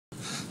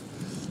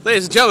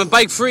Ladies and gentlemen,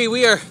 bike free,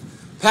 we are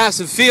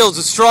passing fields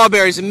of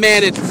strawberries, and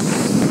man, it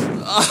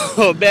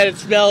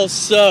smells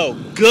so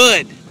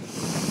good.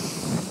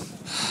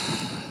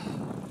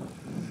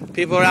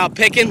 People are out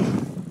picking.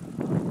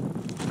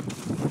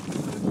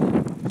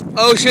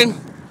 Ocean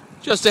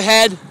just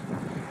ahead.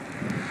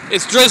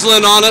 It's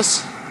drizzling on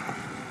us.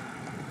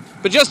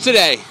 But just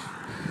today,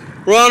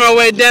 we're on our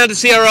way down to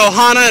see our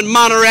Ohana in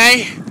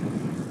Monterey,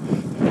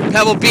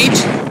 Pebble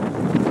Beach.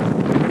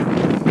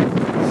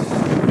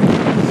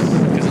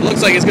 Because it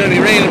looks like it's going to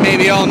be raining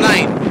maybe all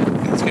night.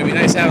 It's going to be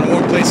nice having a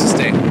warm place to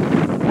stay.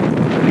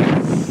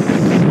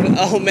 But,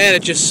 oh man,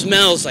 it just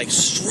smells like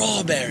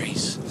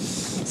strawberries.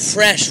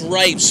 Fresh,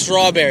 ripe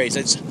strawberries.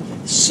 It's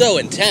so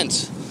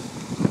intense.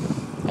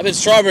 I've been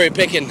strawberry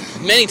picking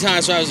many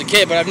times when I was a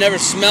kid, but I've never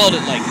smelled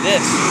it like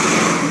this.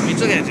 I mean,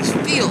 look at it, just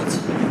fields.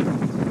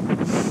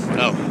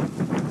 Oh,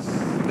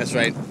 that's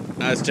right.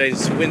 It's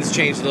changed. The wind's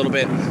changed a little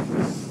bit.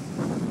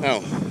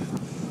 Oh,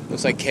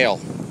 looks like kale.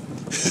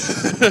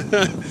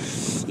 A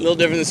little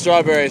different than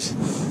strawberries.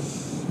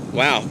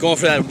 Wow, going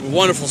for that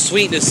wonderful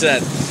sweetness,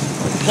 that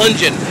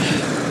pungent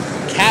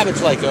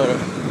cabbage-like odor.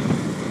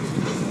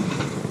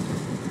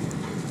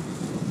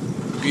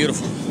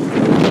 Beautiful.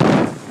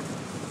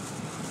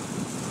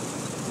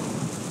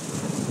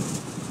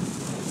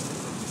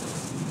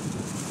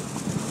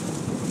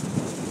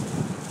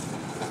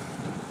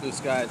 Blue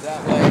skies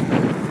that way.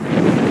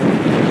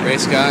 Gray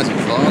skies and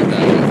fog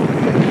that way.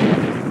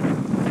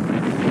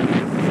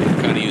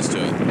 Kind of used to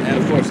it. And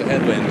of course the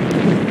headwind.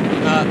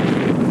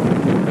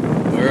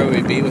 Where would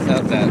we be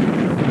without that?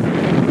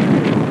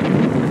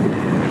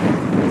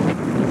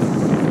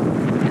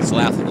 It's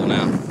laughable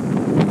now.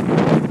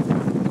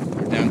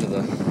 We're down to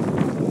the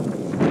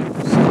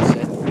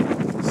Sunset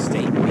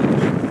State Beach. I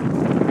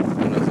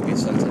don't know if it'll be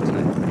sunset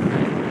tonight.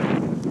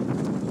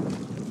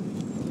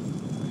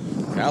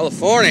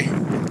 California.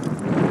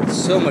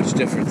 So much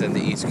different than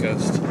the East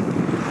Coast.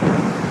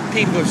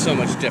 People are so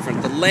much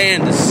different. The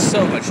land is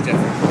so much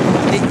different.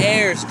 The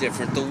air is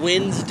different. The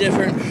wind's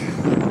different.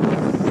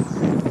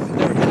 I've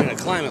never been in a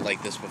climate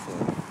like this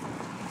before.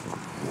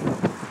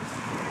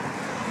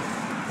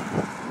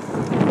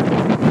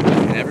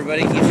 And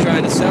everybody keeps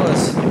trying to sell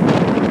us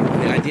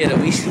the idea that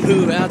we should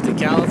move out to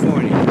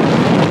California.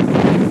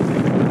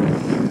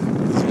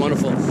 It's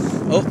wonderful.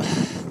 Oh,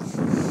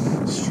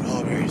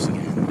 strawberries again.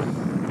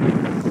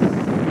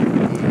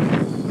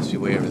 Must be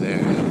way over there.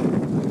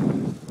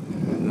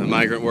 The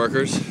migrant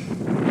workers.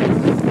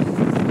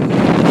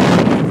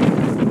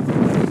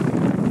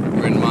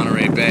 We're in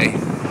Monterey Bay.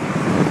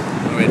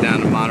 On our way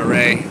down to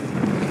Monterey.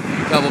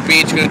 Pebble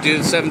Beach, going to do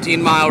the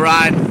 17-mile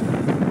ride.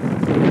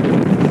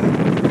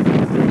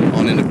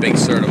 On into Big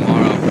Sur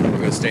tomorrow. We're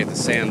going to stay at the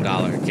Sand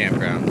Dollar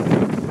campground.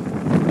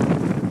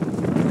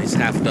 At least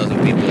half a dozen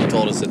people have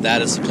told us that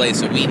that is the place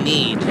that we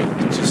need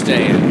to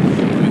stay in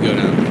when we go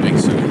down to Big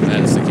Sur.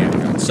 That is the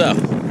campground. So,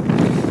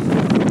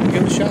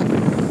 give it a shot.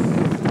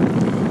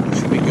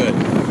 Should be good.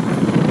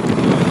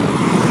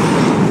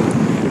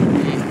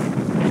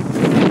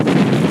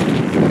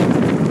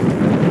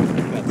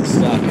 Got to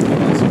stop and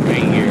put on some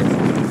rain gear.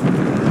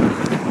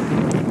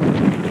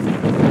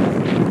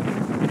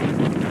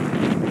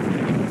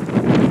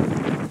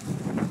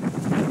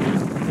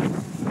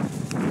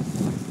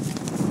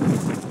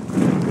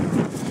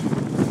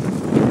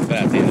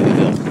 At the end of the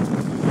hill.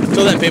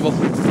 Till then, people.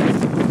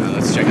 Now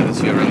let's check out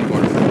this view around the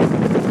corner.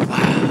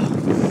 Wow.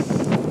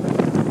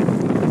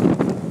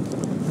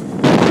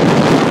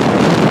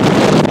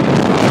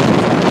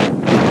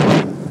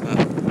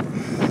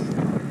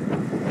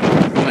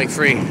 Bike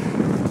free.